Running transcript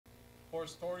For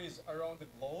stories around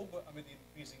the globe, amid the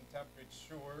increasing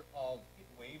temperature of heat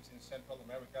waves in Central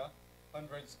America,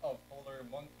 hundreds of polar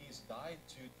monkeys died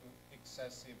due to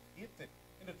excessive heat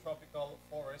in the tropical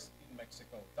forest in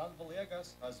Mexico. Dan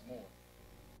Villegas has more.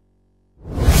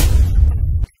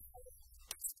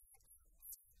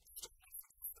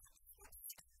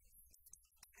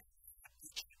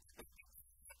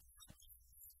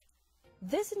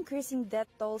 This increasing death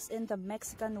tolls in the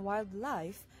Mexican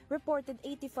wildlife reported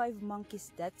 85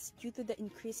 monkeys' deaths due to the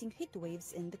increasing heat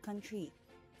waves in the country.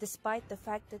 Despite the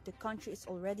fact that the country is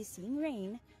already seeing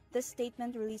rain, the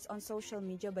statement released on social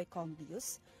media by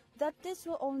Conglius that this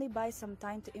will only buy some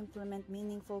time to implement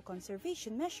meaningful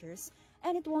conservation measures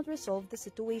and it won't resolve the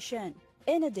situation.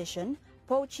 In addition,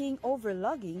 poaching,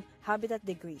 overlogging, habitat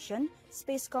degradation,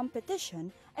 space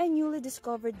competition, and newly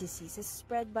discovered diseases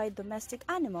spread by domestic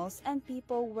animals and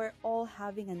people were all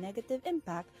having a negative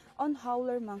impact on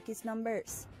howler monkeys'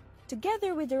 numbers.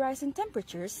 Together with the rising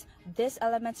temperatures, these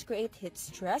elements create heat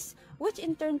stress, which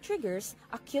in turn triggers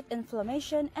acute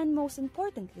inflammation and most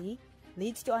importantly,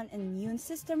 leads to an immune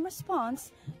system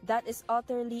response that is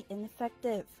utterly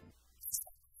ineffective.